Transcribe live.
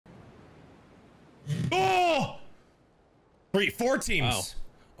Four teams.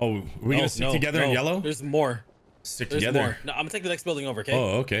 Wow. Oh, are we gonna stick together in yellow? There's more. Stick together. More. No, I'm gonna take the next building over, okay?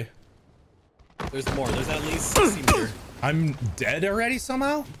 Oh, okay. There's more. There's at least 16 here. I'm dead already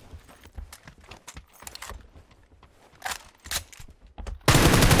somehow?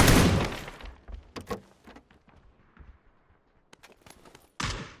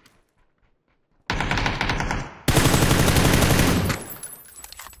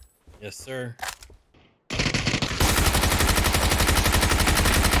 Yes, sir.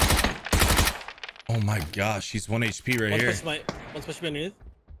 Oh my gosh, he's 1 HP right here. One's pushing me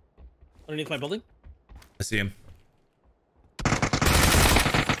underneath my building. I see him.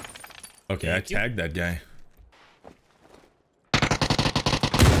 Okay, I tagged that guy.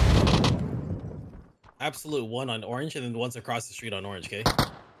 Absolute one on orange, and then one's across the street on orange, okay?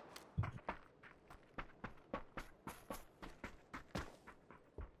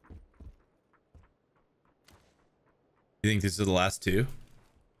 You think these are the last two?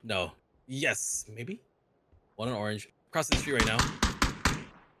 No. Yes, maybe. One on orange. Across the street right now.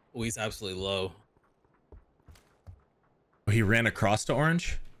 Oh, he's absolutely low. Oh, he ran across to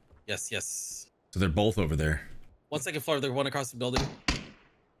orange? Yes, yes. So they're both over there. 1 second floor, they're one across the building.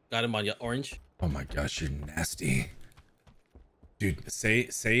 Got him on orange. Oh my gosh, you're nasty. Dude, say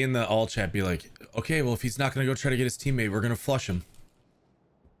in the all chat, be like, okay, well, if he's not gonna go try to get his teammate, we're gonna flush him.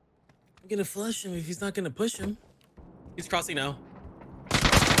 I'm gonna flush him if he's not gonna push him. He's crossing now.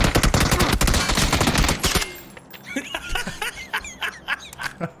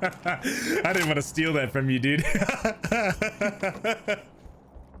 I didn't want to steal that from you, dude.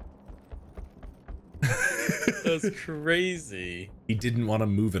 That's crazy. He didn't want to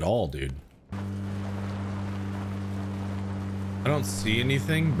move at all, dude. I don't see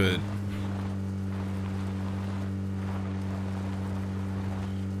anything, but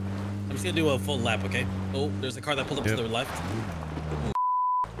I'm just gonna do a full lap, okay? Oh, there's a car that pulled up to the left.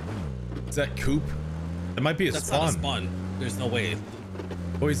 Is that Coop? That might be a That's spawn. not a spawn. There's no way.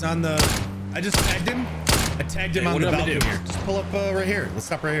 Oh, he's on the... I just tagged him. I tagged him on the balcony here. Just pull up right here. Let's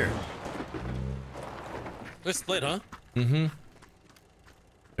stop right here. They're split, huh? Mm-hmm.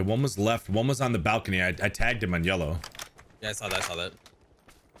 The one was left. One was on the balcony. I tagged him on yellow. Yeah, I saw that.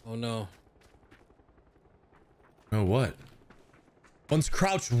 Oh, no. Oh, what? One's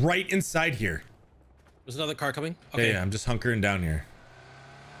crouched right inside here. There's another car coming? Okay. Yeah, I'm just hunkering down here.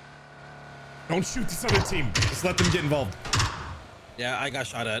 Don't shoot this other team. Just let them get involved. Yeah, I got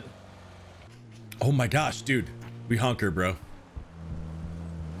shot at. Oh my gosh, dude. We hunker, bro.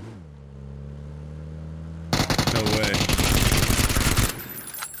 No way.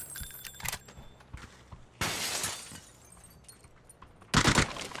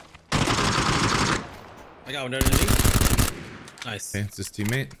 I got one underneath. Nice. Okay, it's his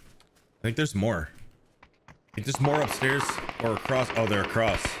teammate. I think there's more. I think there's more upstairs or across. Oh, they're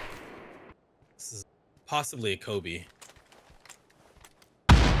across. This is possibly a Kobe.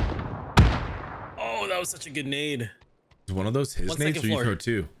 Oh, that was such a good nade. Is one of those his nades or you throw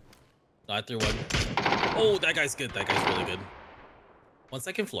two? No, I threw one. Oh, that guy's good. That guy's really good. 1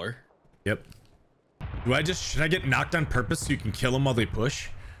 second floor. Yep. Should I get knocked on purpose so you can kill them while they push?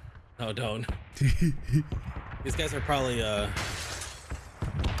 No, don't. These guys are probably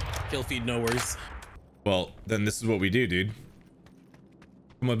kill feed nowheres. Well, then this is what we do, dude.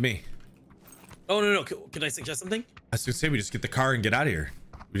 Come with me. Oh, no. Can I suggest something? I was gonna say we just get the car and get out of here.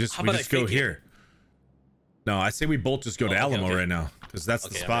 We just go here. No, I say we both just go to Alamo right now because that's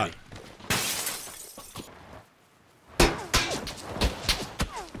the spot.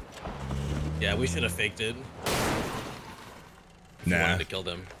 Yeah, we should have faked it. Nah. Wanted to kill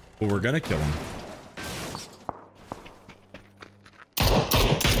them. Well, we're gonna kill him.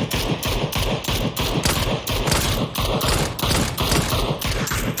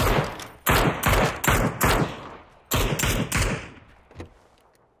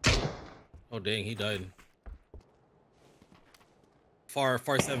 Oh dang, he died. Far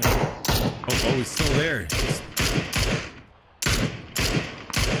 7. Oh, he's still there.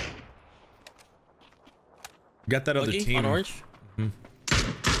 Got that other team on orange. Mm-hmm.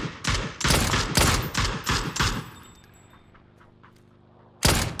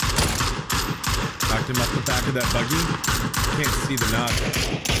 Knocked him off the back of that buggy. Can't see the knock.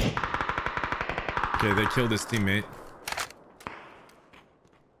 Okay, they killed his teammate.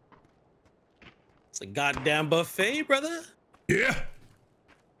 It's a goddamn buffet, brother. Yeah.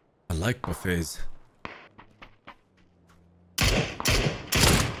 I like buffets.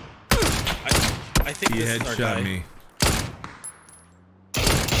 I think he this is our guy. headshot me.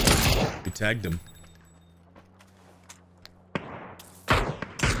 We tagged him.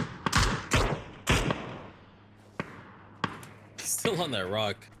 Still on that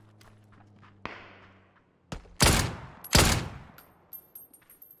rock.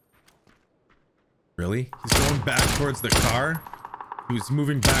 Really? He's going back towards the car. He was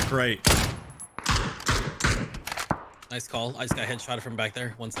moving back right. Nice call. I just got headshotted from back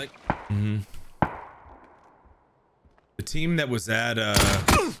there. 1 sec. Mm-hmm. The team that was at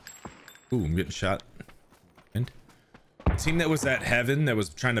ooh, I'm getting shot. And the team that was at Heaven that was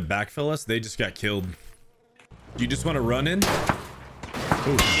trying to backfill us, they just got killed. Do you just want to run in?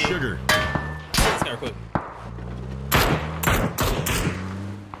 Oh, sugar. Let's go quick.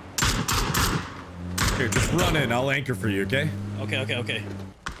 Here, just run in. I'll anchor for you, okay? Okay.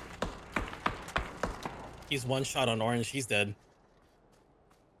 He's one shot on orange. He's dead.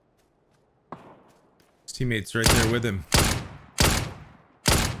 His teammate's right there with him.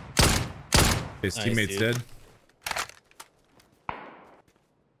 His Nice, teammate's dude. dead.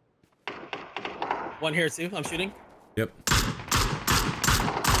 One here too. I'm shooting. Yep.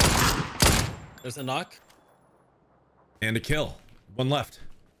 There's a knock. And a kill. One left.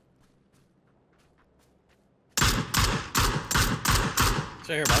 It's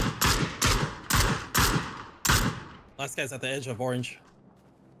right here, bud. Last guy's at the edge of orange.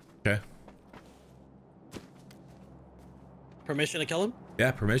 Okay. Permission to kill him? Yeah,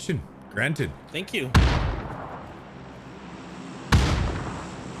 permission. Granted. Thank you.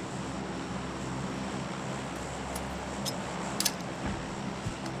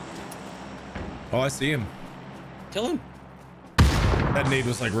 Oh, I see him. Kill him. That nade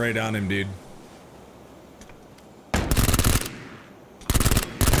was like right on him, dude.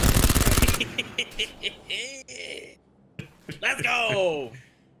 Let's go.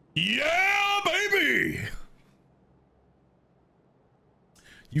 Yeah, baby.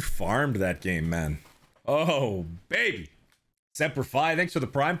 You farmed that game, man. Oh, baby. Semper Fi, thanks for the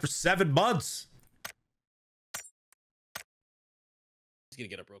prime for 7 months. He's gonna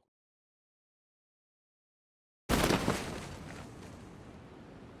get up real quick.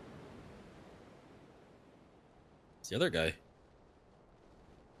 It's the other guy.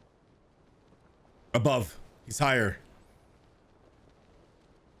 Above. He's higher.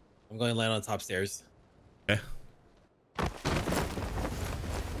 I'm going to land on top stairs. Okay.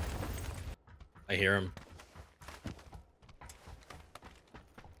 I hear him.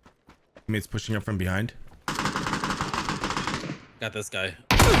 Teammates pushing up from behind. Got this guy.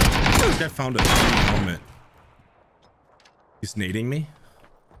 This guy found a helmet. He's nading me.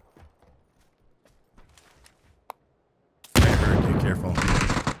 I heard you. Careful.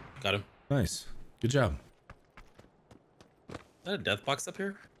 Got him. Nice. Good job. Is that a death box up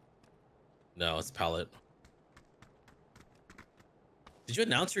here? No, it's a pallet. Did you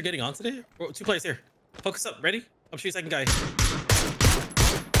announce you're getting on today? Oh, 2 players here. Focus up. Ready? I'm shooting second guy.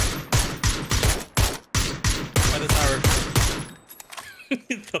 By the tower.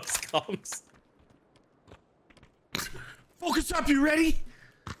 Those comms. Focus up. You ready?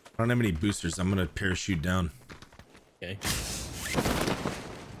 I don't have any boosters. I'm gonna parachute down. Okay.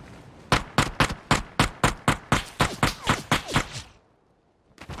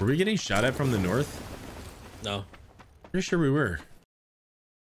 Were we getting shot at from the north? No. Pretty sure we were.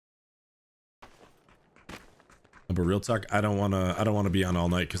 But real talk, I don't wanna be on all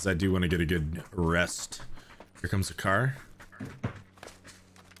night because I do want to get a good rest. Here comes a car.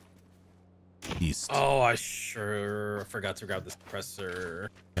 East. Oh, I sure forgot to grab this suppressor.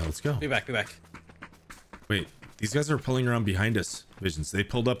 Yeah, let's go. Be back. Wait, these guys are pulling around behind us. Visions. They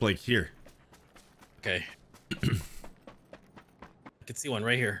pulled up like here. Okay. I can see one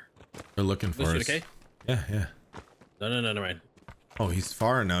right here. They're looking for us. Okay? Yeah. No, never mind. Oh, he's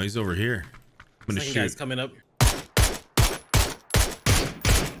far now. He's over here. I'm gonna Second shoot. guy's coming up.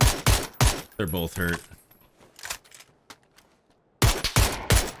 They're both hurt.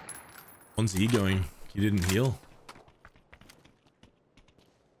 One's egoing. He didn't heal.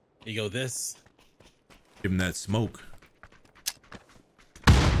 You go this. Give him that smoke.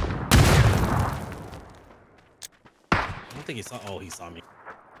 I don't think he saw. Oh, he saw me.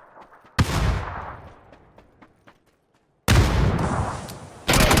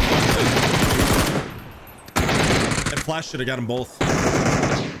 That flash should have got them both.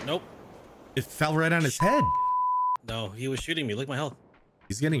 Nope. It fell right on his head. No, he was shooting me. Look at my health.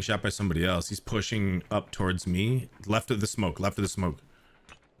 He's getting shot by somebody else. He's pushing up towards me. Left of the smoke. Left of the smoke.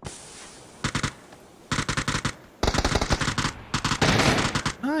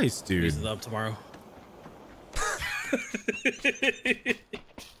 Nice, dude. Using it up tomorrow.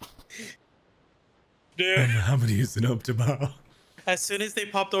 Dude. I'm gonna use it up tomorrow. As soon as they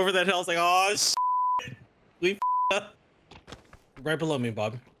popped over that hill, I was like, oh, shit. We up. Right below me,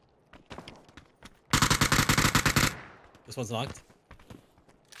 Bob. This one's knocked.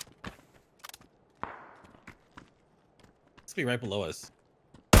 Must be right below us.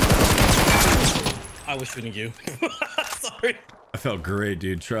 I was shooting you. Sorry. I felt great,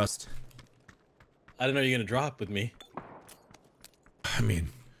 dude. Trust. I didn't know you were gonna drop with me. I mean,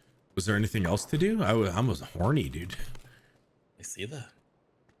 was there anything else to do? I was horny, dude. I see that.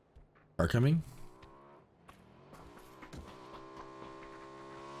 Car coming?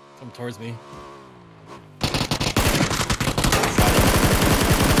 Come towards me.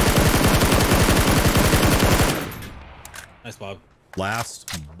 Nice, Bob.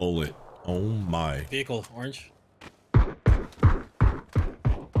 Last bullet. Oh my. Vehicle, orange.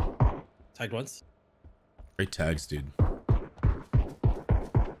 Tagged once. Great tags, dude.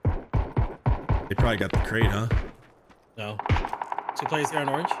 They probably got the crate, huh? No. 2 players here on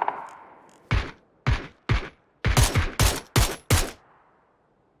orange.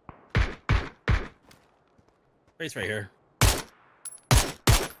 Crate's right here.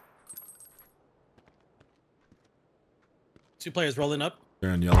 Two players rolling up.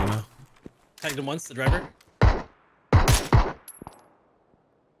 They're on yellow now. Tagged him once, the driver.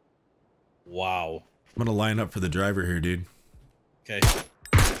 Wow. I'm gonna line up for the driver here, dude. Okay.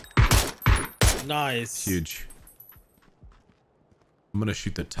 Nice. Huge. I'm gonna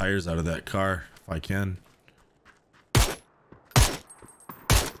shoot the tires out of that car if I can.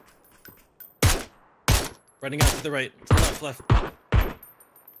 Running out to the right. To the left.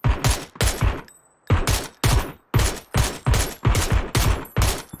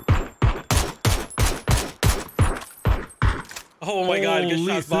 Oh my god, good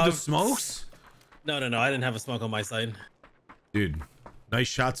shot, through Bob. the smokes? No, I didn't have a smoke on my side. Dude, nice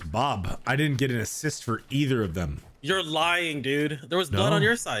shots, Bob. I didn't get an assist for either of them. You're lying, dude. There was blood on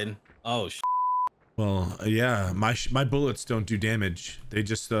your side. Oh, Well, yeah, my bullets don't do damage. They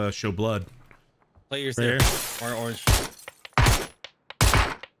just show blood. Play yours Right there. Or orange.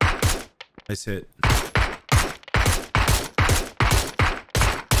 Nice hit.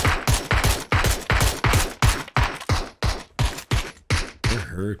 They're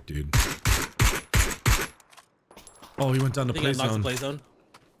hurt, dude. Oh, he went down to play zone. Play zone.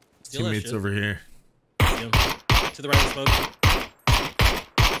 Teammates over here. To the right of the smoke.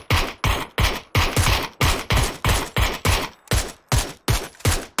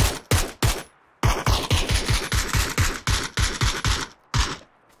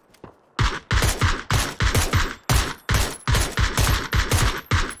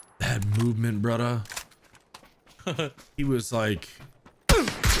 That movement, brother. He was like,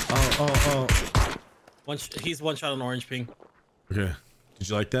 oh. He's one shot on orange ping. Okay. Did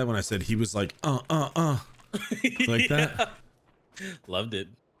you like that when I said he was like, like that? Loved it.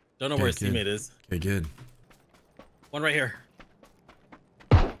 Don't know where his teammate is. Okay, good. One right here.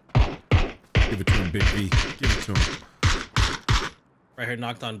 Give it to him, Big V. Give it to him. Right here,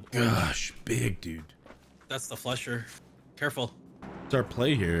 knocked on. Gosh, big dude. That's the flusher. Careful. It's our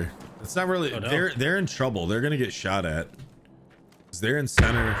play here. It's not really. Oh, no. They're in trouble. They're gonna get shot at. 'Cause they're in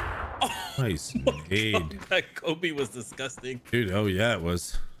center. Oh, Nice nade. that Kobe was disgusting. Dude, oh yeah, it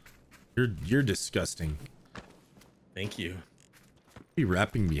was. You're disgusting. Thank you. Be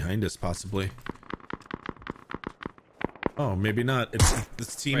wrapping behind us possibly. Oh, maybe not. It's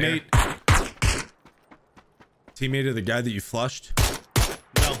this teammate. Right, Teammate of the guy that you flushed.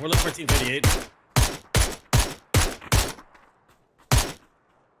 no, we're looking for team 38.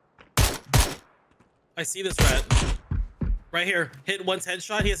 I see this rat. Right here. Hit once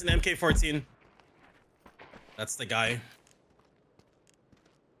headshot. He has an MK14. That's the guy.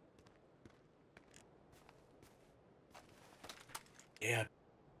 Yeah.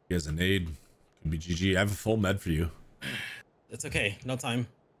 He has a nade. Could be GG. I have a full med for you. It's okay. No time.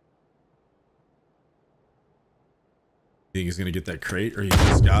 Think he's gonna get that crate or he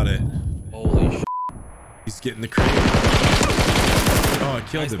just got it? Holy shit. He's getting the crate. Oh, I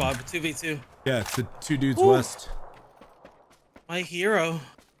killed Nice, him. Bob. 2v2. Yeah, it's the 2 dudes Ooh. west. My hero.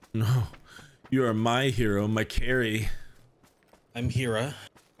 No, you are my hero, my carry. I'm Hira.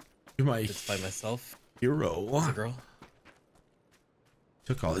 You're my Just by myself. hero. It's a girl.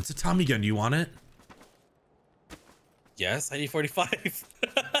 Took all. It's a Tommy gun. Do you want it? Yes, I need 45.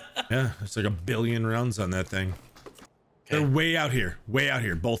 Yeah, it's like 1 billion rounds on that thing. Okay. They're way out here. Way out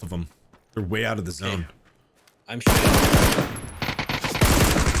here. Both of them. They're way out of the zone. I'm shooting.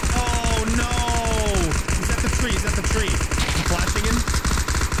 Oh no! He's at the tree. He's at the tree. I'm flashing him.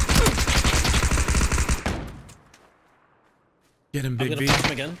 Get him, Big I'm V. gonna flash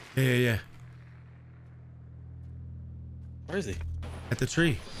him again. Yeah. Where is he? At the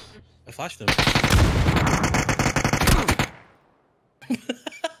tree. I flashed him.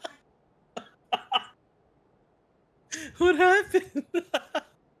 What happened?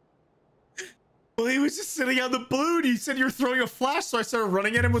 Well, he was was just sitting on the blue and he said you're throwing a flash, so I started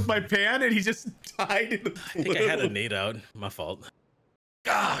running at him with my pan and he just died in the blue. I think I had a nade out. My fault.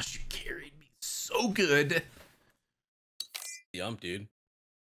 Gosh, you carried me so good. Dude.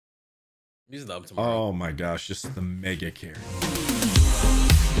 Use the ump tomorrow. Oh my gosh, just the mega carry.